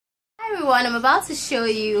Everyone, I'm about to show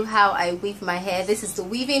you how I weave my hair. This is the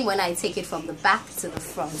weaving when I take it from the back to the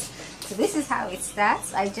front. So this is how it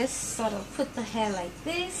starts. I just sort of put the hair like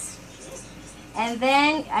this, and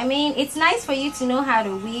then it's nice for you to know how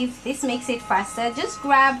to weave. This makes it faster. Just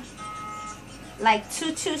grab like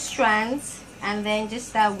two strands and then just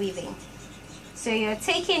start weaving. So you're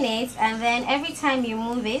taking it, and then every time you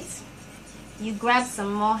move it, you grab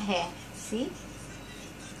some more hair. See?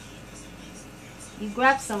 You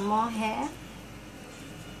grab some more hair.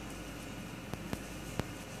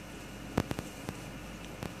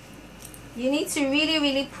 You need to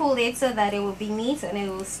really pull it so that it will be neat and it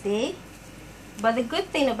will stay. But the good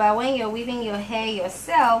thing about when you're weaving your hair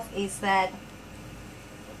yourself is that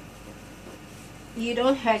you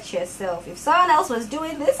don't hurt yourself. If someone else was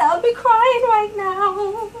doing this, I would be crying right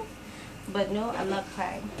now. But no, I'm not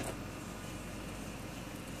crying.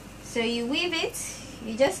 So you weave it.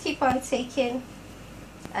 You just keep on taking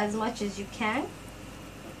as much as you can.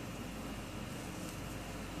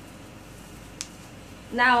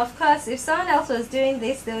 Now, of course, if someone else was doing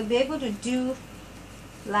this, they would be able to do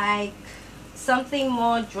like something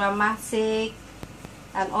more dramatic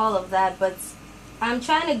and all of that, but I'm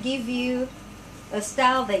trying to give you a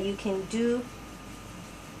style that you can do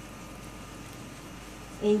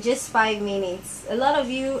in just 5 minutes. A lot of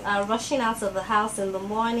you are rushing out of the house in the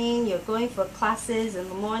morning. You're going for classes in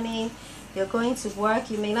the morning. You're going to work.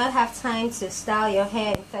 You may not have time to style your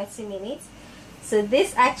hair in 30 minutes. So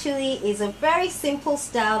this actually is a very simple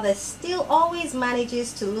style that still always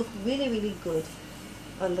manages to look really good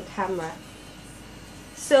on the camera.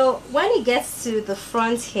 So when it gets to the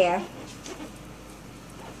front here,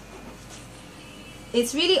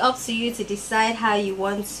 it's really up to you to decide how you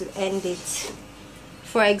want to end it.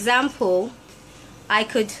 For example, I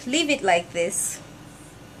could leave it like this,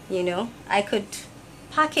 I could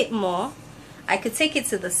pack it more, I could take it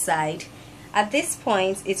to the side. At this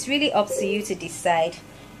point, it's really up to you to decide.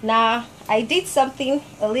 Now, I did something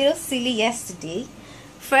a little silly yesterday.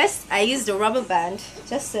 First, I used a rubber band,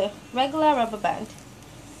 just a regular rubber band,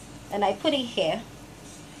 and I put it here.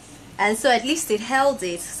 And so at least it held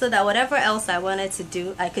it so that whatever else I wanted to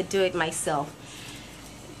do, I could do it myself.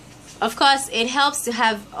 Of course, it helps to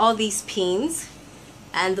have all these pins,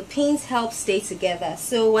 and the pins help stay together.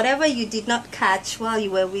 So whatever you did not catch while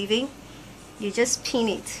you were weaving, you just pin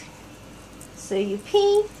it. So you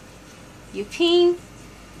pin, you pin,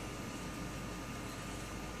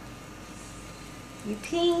 you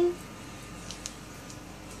pin.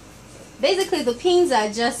 Basically, the pins are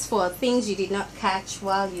just for things you did not catch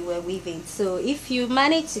while you were weaving. So if you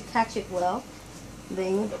manage to catch it well,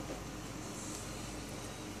 then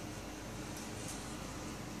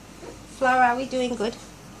Flora, are we doing good?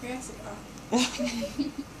 Yes, we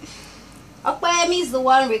are. Okpayemi is the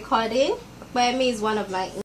one recording. Okpayemi is one of my